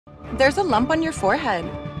There's a lump on your forehead.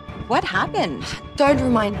 What happened? Don't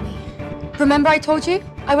remind me. Remember I told you?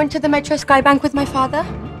 I went to the Metro Sky Bank with my father?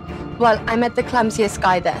 Well, I met the clumsiest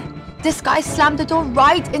guy there. This guy slammed the door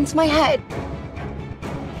right into my head.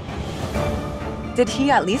 Did he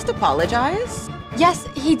at least apologize? Yes,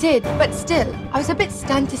 he did, but still, I was a bit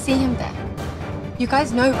stunned to see him there. You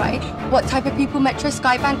guys know, right? What type of people Metro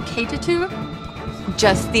Sky Bank cater to?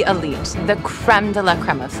 Just the elite, the creme de la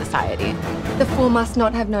creme of society. The fool must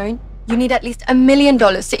not have known. You need at least $1 million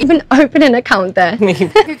to even open an account there.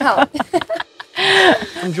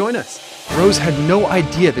 Come join us. Rose had no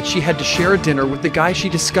idea that she had to share a dinner with the guy she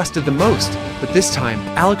disgusted the most. But this time,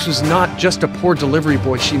 Alex was not just a poor delivery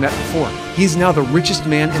boy she met before. He's now the richest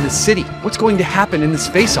man in the city. What's going to happen in this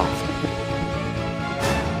face-off?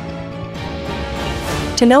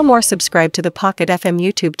 To know more, subscribe to the Pocket FM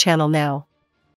YouTube channel now.